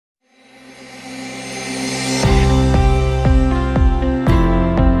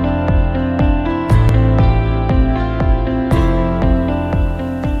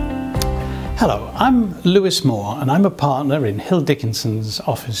I'm Lewis Moore and I'm a partner in Hill Dickinson's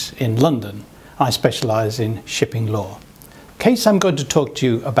office in London. I specialise in shipping law. The case I'm going to talk to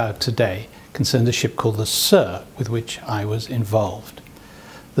you about today concerns a ship called the Sur, with which I was involved.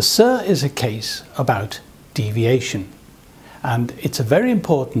 The Sur is a case about deviation, and it's a very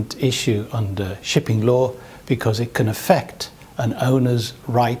important issue under shipping law because it can affect an owner's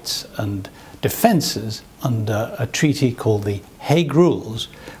rights and defences under a treaty called the Hague Rules,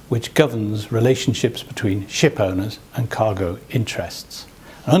 which governs relationships between ship owners and cargo interests.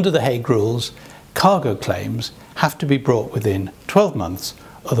 And under the Hague Rules, cargo claims have to be brought within 12 months,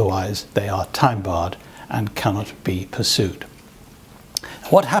 otherwise they are time barred and cannot be pursued.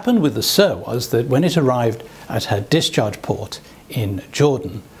 What happened with the Sur was that when it arrived at her discharge port in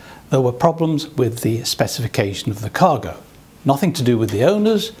Jordan, there were problems with the specification of the cargo. Nothing to do with the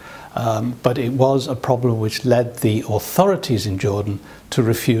owners, but it was a problem which led the authorities in Jordan to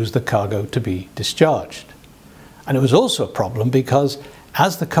refuse the cargo to be discharged. And it was also a problem because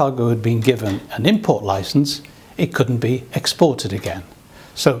as the cargo had been given an import license, it couldn't be exported again.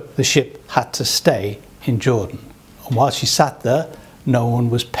 So the ship had to stay in Jordan. And while she sat there, no one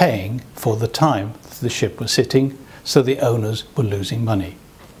was paying for the time that the ship was sitting, so the owners were losing money.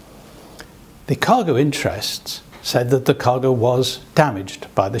 The cargo interests said that the cargo was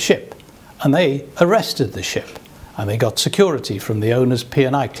damaged by the ship, and they arrested the ship, and they got security from the owners'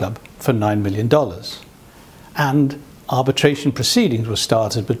 P&I club for $9 million. And arbitration proceedings were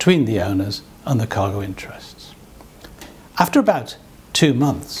started between the owners and the cargo interests. After about 2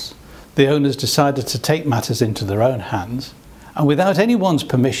 months, the owners decided to take matters into their own hands, and without anyone's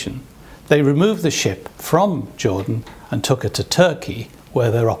permission, they removed the ship from Jordan and took it to Turkey,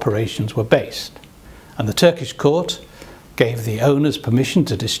 where their operations were based. And the Turkish court gave the owners permission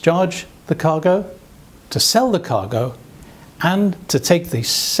to discharge the cargo, to sell the cargo, and to take the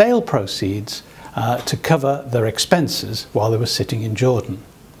sale proceeds to cover their expenses while they were sitting in Jordan.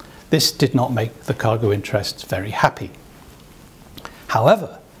 This did not make the cargo interests very happy.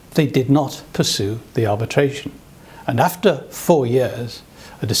 However, they did not pursue the arbitration. And after 4 years,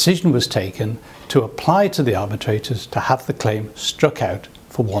 a decision was taken to apply to the arbitrators to have the claim struck out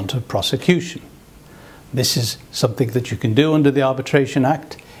for want of prosecution. This is something that you can do under the Arbitration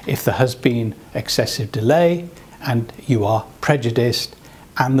Act if there has been excessive delay and you are prejudiced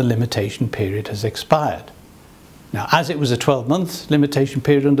and the limitation period has expired. Now, as it was a 12-month limitation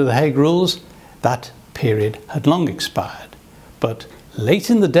period under the Hague Rules, that period had long expired. But late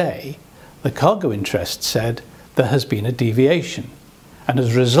in the day, the cargo interest said there has been a deviation. And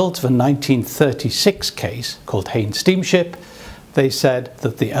as a result of a 1936 case called Hague Steamship, they said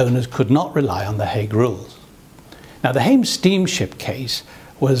that the owners could not rely on the Hague Rules. Now, the Hague Steamship case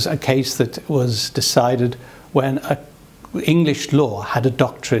was a case that was decided when English law had a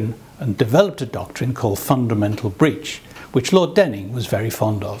doctrine and developed a doctrine called fundamental breach, which Lord Denning was very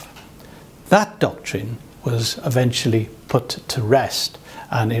fond of. That doctrine was eventually put to rest,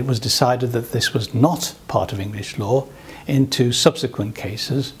 and it was decided that this was not part of English law into subsequent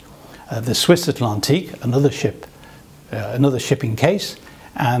cases. The Swiss Atlantique, another shipping case,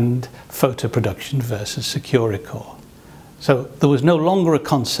 and photo production versus Securicor. So there was no longer a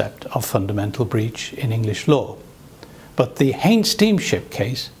concept of fundamental breach in English law. But the Hague Steamship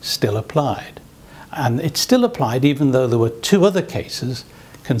case still applied. And it still applied even though there were 2 other cases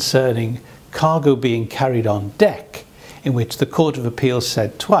concerning cargo being carried on deck, in which the Court of Appeal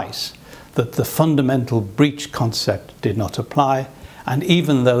said twice that the fundamental breach concept did not apply, and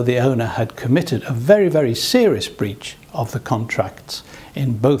even though the owner had committed a very, very serious breach of the contracts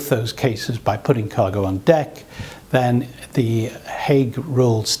in both those cases by putting cargo on deck, then the Hague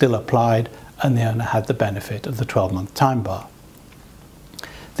Rule still applied and the owner had the benefit of the 12-month time bar.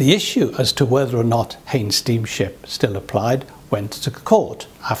 The issue as to whether or not Hague Steamship still applied went to court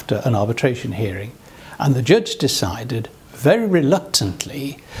after an arbitration hearing, and the judge decided very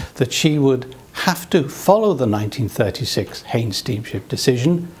reluctantly that she would have to follow the 1936 Hague Steamship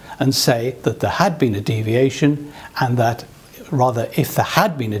decision and say that there had been a deviation, and that rather, if there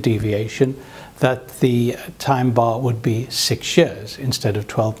had been a deviation, that the time bar would be 6 years instead of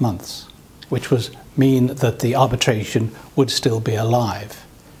 12 months, which would mean that the arbitration would still be alive.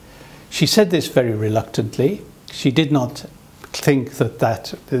 She said this very reluctantly. She did not think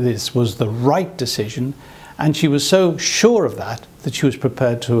that this was the right decision, and she was so sure of that she was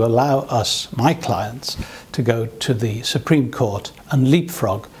prepared to allow us, my clients, to go to the Supreme Court and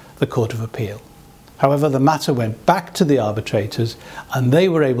leapfrog the Court of Appeal. However, the matter went back to the arbitrators and they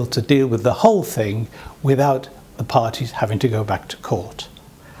were able to deal with the whole thing without the parties having to go back to court.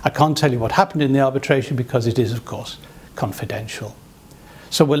 I can't tell you what happened in the arbitration because it is, of course, confidential.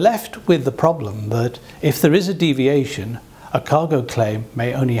 So we're left with the problem that if there is a deviation, a cargo claim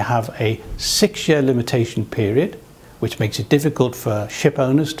may only have a 6-year limitation period, which makes it difficult for ship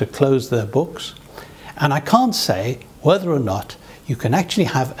owners to close their books. And I can't say whether or not you can actually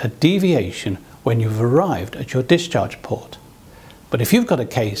have a deviation when you've arrived at your discharge port. But if you've got a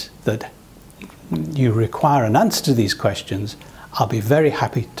case that you require an answer to these questions, I'll be very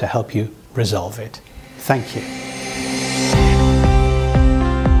happy to help you resolve it. Thank you.